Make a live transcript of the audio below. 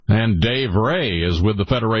And Dave Ray is with the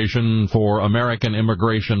Federation for American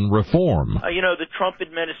Immigration Reform. The Trump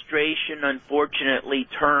administration unfortunately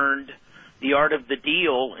turned the art of the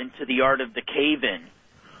deal into the art of the cave-in.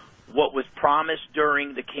 What was promised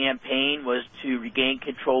during the campaign was to regain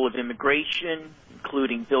control of immigration,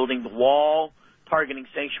 including building the wall, targeting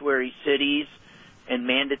sanctuary cities, and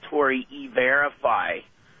mandatory E-Verify.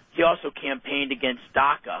 He also campaigned against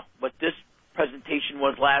DACA. What this presentation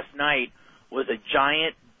was last night was a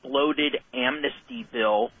giant bloated amnesty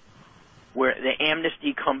bill where the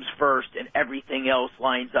amnesty comes first and everything else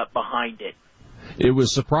lines up behind it. It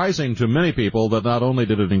was surprising to many people that not only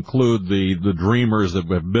did it include the dreamers that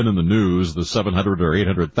have been in the news, the 700 or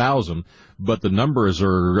 800,000, but the numbers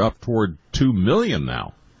are up toward 2 million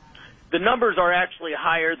now. The numbers are actually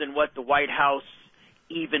higher than what the White House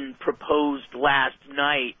even proposed last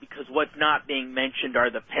night, because what's not being mentioned are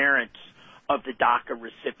the parents of the DACA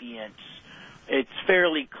recipients. It's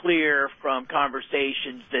fairly clear from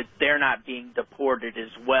conversations that they're not being deported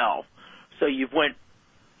as well. So you've went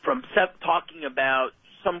from talking about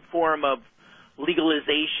some form of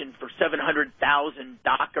legalization for 700,000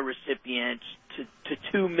 DACA recipients to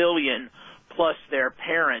 2 million plus their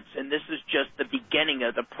parents, and this is just the beginning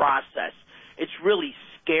of the process. It's really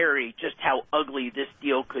scary just how ugly this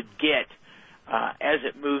deal could get as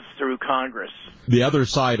it moves through Congress. The other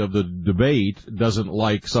side of the debate doesn't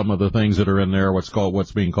like some of the things that are in there,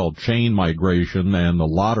 what's being called chain migration and the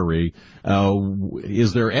lottery.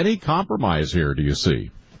 Is there any compromise here, do you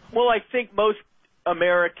see? Well, I think most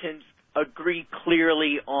Americans agree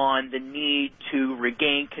clearly on the need to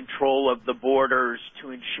regain control of the borders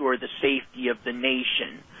to ensure the safety of the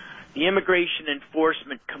nation. The immigration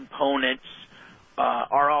enforcement components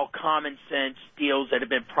are all common sense deals that have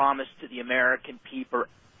been promised to the American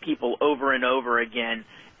people over and over again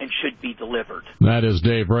and should be delivered. That is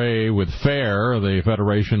Dave Ray with FAIR, the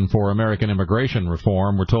Federation for American Immigration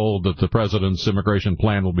Reform. We're told that the president's immigration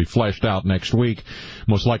plan will be fleshed out next week,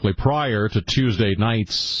 most likely prior to Tuesday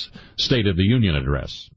night's State of the Union address.